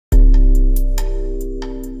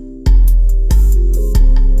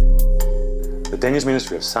Danish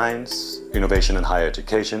Ministry of Science, Innovation and Higher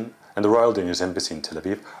Education and the Royal Danish Embassy in Tel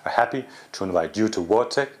Aviv are happy to invite you to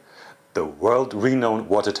Watec, the world-renowned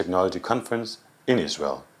water technology conference in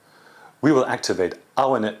Israel. We will activate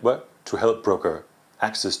our network to help broker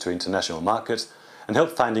access to international markets and help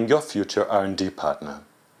finding your future R&D partner.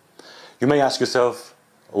 You may ask yourself,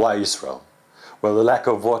 why Israel? Well, the lack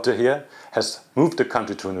of water here has moved the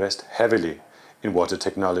country to invest heavily in water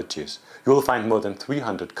technologies. You will find more than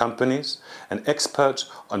 300 companies and experts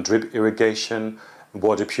on drip irrigation,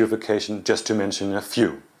 water purification, just to mention a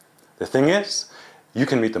few. The thing is, you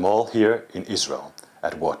can meet them all here in Israel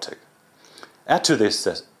at Watec. Add to this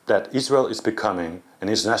that Israel is becoming an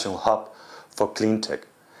international hub for clean tech,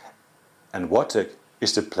 and Watec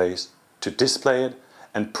is the place to display it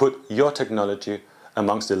and put your technology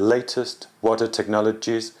amongst the latest water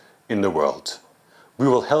technologies in the world. We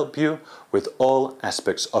will help you with all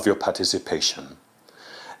aspects of your participation.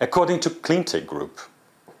 According to Cleantech Group,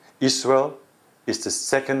 Israel is the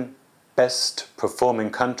second best performing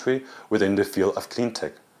country within the field of clean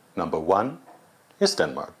tech. Number one is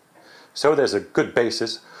Denmark. So there's a good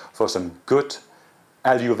basis for some good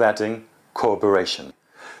value-adding cooperation.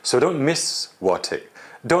 So don't miss Watec.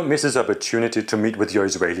 Don't miss this opportunity to meet with your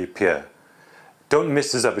Israeli peer. Don't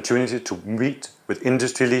miss this opportunity to meet with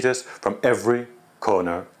industry leaders from every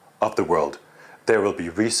corner of the world. There will be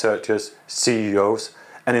researchers, CEOs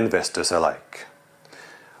and investors alike.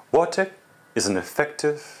 Watec is an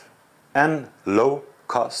effective and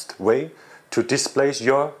low-cost way to display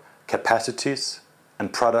your capacities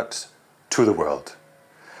and products to the world.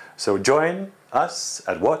 So join us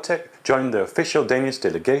at Watec, join the official Danish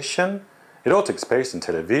delegation. It all takes place in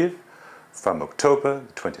Tel Aviv from October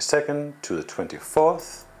 22nd to the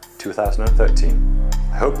 24th, 2013.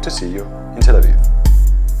 I hope to see you in Tel Aviv.